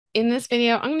In this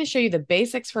video, I'm going to show you the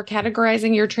basics for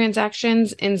categorizing your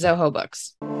transactions in Zoho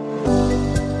Books.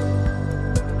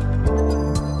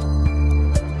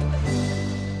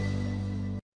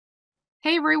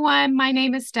 Hey everyone, my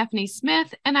name is Stephanie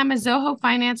Smith, and I'm a Zoho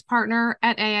Finance Partner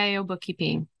at AIO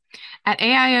Bookkeeping. At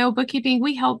AIO Bookkeeping,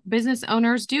 we help business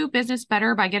owners do business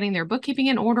better by getting their bookkeeping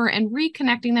in order and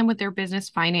reconnecting them with their business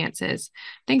finances.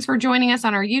 Thanks for joining us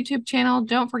on our YouTube channel.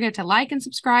 Don't forget to like and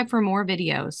subscribe for more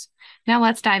videos. Now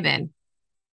let's dive in.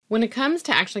 When it comes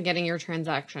to actually getting your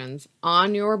transactions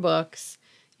on your books,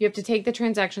 you have to take the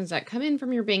transactions that come in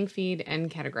from your bank feed and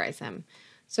categorize them.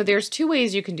 So there's two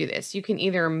ways you can do this. You can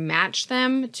either match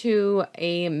them to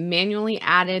a manually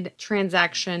added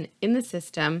transaction in the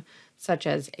system, such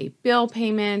as a bill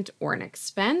payment or an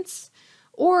expense,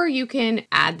 or you can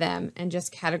add them and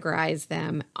just categorize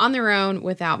them on their own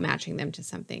without matching them to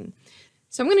something.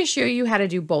 So I'm going to show you how to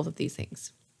do both of these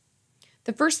things.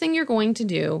 The first thing you're going to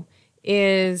do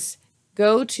is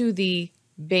go to the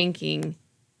banking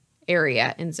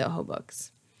area in Zoho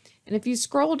Books. And if you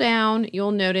scroll down,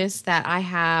 you'll notice that I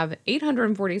have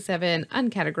 847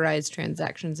 uncategorized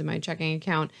transactions in my checking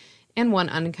account and one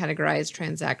uncategorized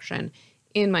transaction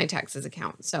in my taxes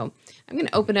account. So I'm going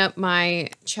to open up my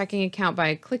checking account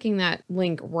by clicking that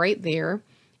link right there,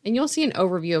 and you'll see an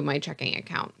overview of my checking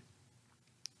account.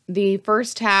 The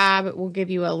first tab will give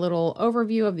you a little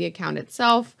overview of the account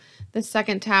itself. The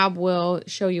second tab will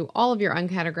show you all of your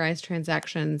uncategorized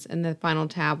transactions, and the final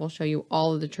tab will show you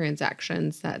all of the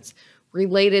transactions that's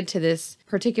related to this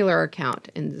particular account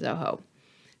in Zoho.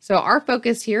 So our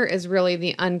focus here is really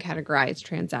the uncategorized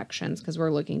transactions because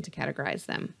we're looking to categorize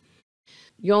them.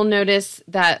 You'll notice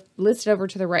that listed over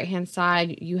to the right-hand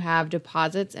side, you have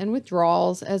deposits and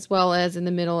withdrawals, as well as in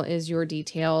the middle is your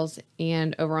details,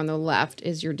 and over on the left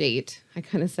is your date. I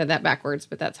kind of said that backwards,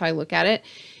 but that's how I look at it.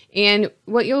 And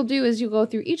what you'll do is you'll go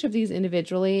through each of these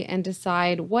individually and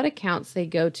decide what accounts they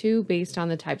go to based on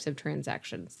the types of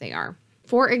transactions they are.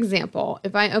 For example,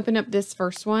 if I open up this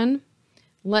first one,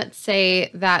 let's say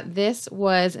that this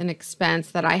was an expense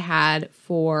that I had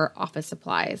for office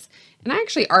supplies. And I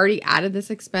actually already added this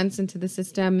expense into the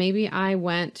system. Maybe I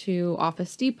went to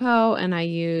Office Depot and I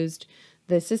used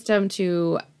the system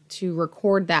to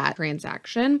record that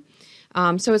transaction.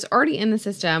 So it's already in the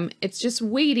system. It's just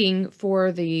waiting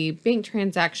for the bank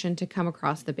transaction to come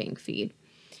across the bank feed.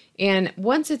 And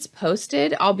once it's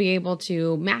posted, I'll be able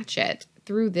to match it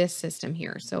through this system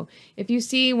here. So if you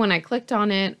see when I clicked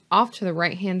on it, off to the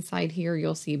right-hand side here,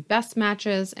 you'll see best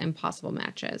matches and possible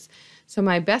matches. So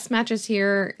my best matches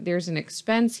here, there's an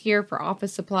expense here for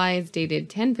office supplies dated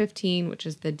 10/15, which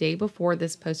is the day before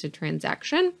this posted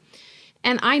transaction.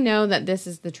 And I know that this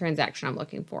is the transaction I'm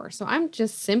looking for. So I'm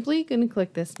just simply going to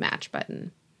click this match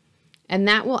button, and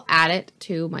that will add it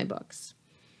to my books.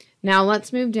 Now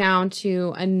let's move down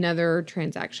to another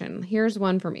transaction. Here's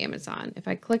one from Amazon. If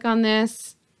I click on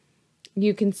this,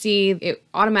 you can see it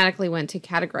automatically went to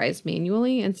categorize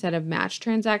manually instead of match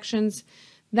transactions.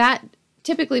 That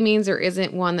typically means there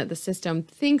isn't one that the system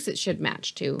thinks it should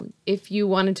match to. If you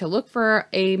wanted to look for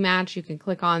a match, you can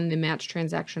click on the match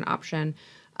transaction option.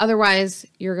 Otherwise,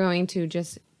 you're going to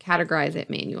just categorize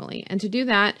it manually. And to do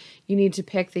that, you need to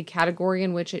pick the category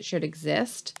in which it should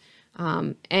exist.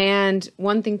 And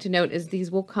one thing to note is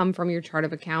these will come from your chart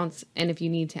of accounts. And if you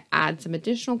need to add some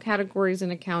additional categories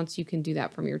and accounts, you can do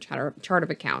that from your chart of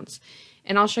accounts.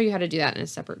 And I'll show you how to do that in a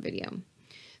separate video.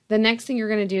 The next thing you're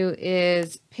going to do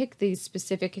is pick the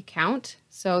specific account.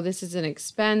 So this is an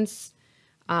expense.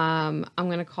 I'm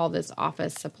going to call this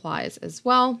office supplies as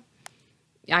well.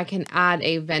 I can add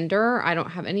a vendor. I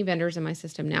don't have any vendors in my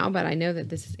system now, but I know that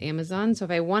this is Amazon. So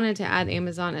if I wanted to add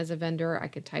Amazon as a vendor, I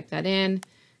could type that in,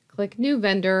 click new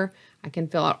vendor. I can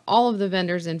fill out all of the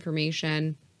vendor's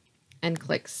information and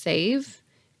click save,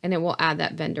 and it will add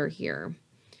that vendor here.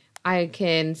 I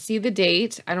can see the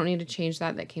date. I don't need to change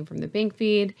that. That came from the bank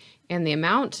feed, and the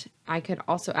amount. I could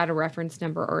also add a reference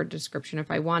number or a description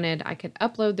if I wanted. I could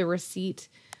upload the receipt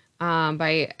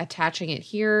by attaching it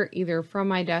here, either from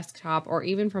my desktop or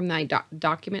even from my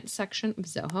document section of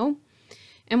Zoho.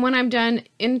 And when I'm done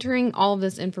entering all of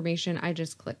this information, I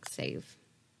just click save.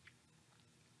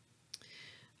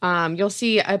 You'll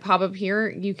see a pop-up here.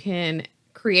 You can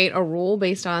create a rule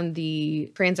based on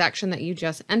the transaction that you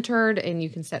just entered, and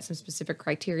you can set some specific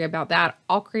criteria about that.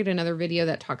 I'll create another video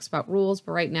that talks about rules,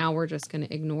 but right now we're just going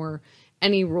to ignore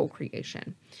any rule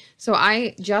creation. So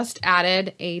I just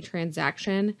added a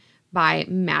transaction by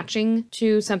matching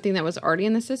to something that was already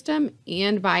in the system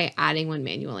and by adding one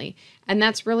manually. And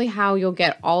that's really how you'll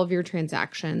get all of your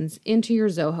transactions into your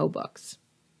Zoho Books.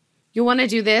 You'll want to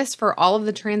do this for all of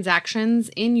the transactions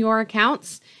in your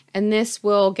accounts, and this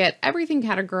will get everything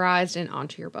categorized and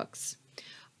onto your books.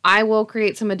 I will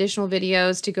create some additional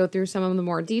videos to go through some of the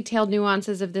more detailed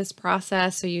nuances of this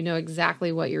process so you know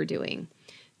exactly what you're doing.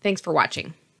 Thanks for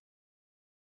watching.